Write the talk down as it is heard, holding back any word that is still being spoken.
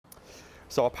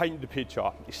So I painted the picture.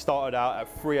 It started out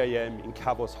at 3 a.m. in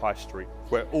Cavos High Street,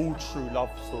 where all true love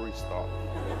stories start.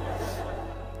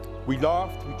 We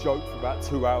laughed, we joked for about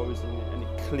 2 hours, and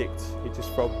it clicked. It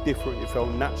just felt different, it felt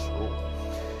natural.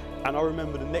 And I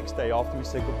remember the next day after we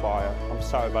said goodbye, I'm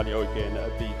sat with Anio again at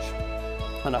a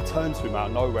beach, and I turned to him out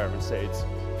of nowhere and said,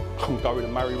 I'm going to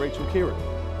marry Rachel Kieran.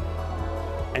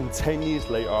 And 10 years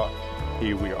later,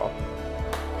 here we are.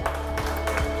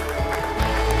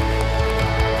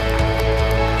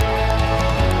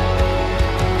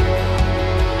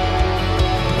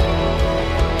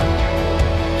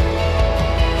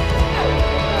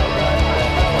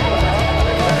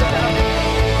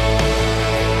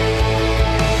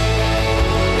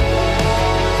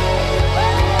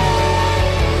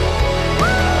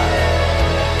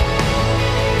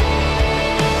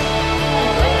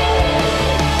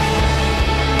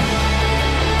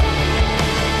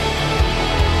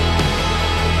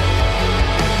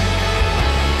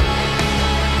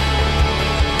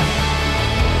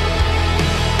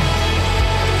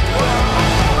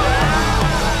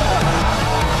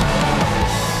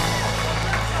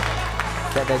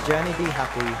 Let their journey be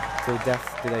happy, till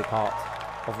death do they part.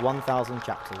 Of 1,000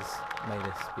 chapters, may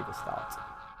this be the start.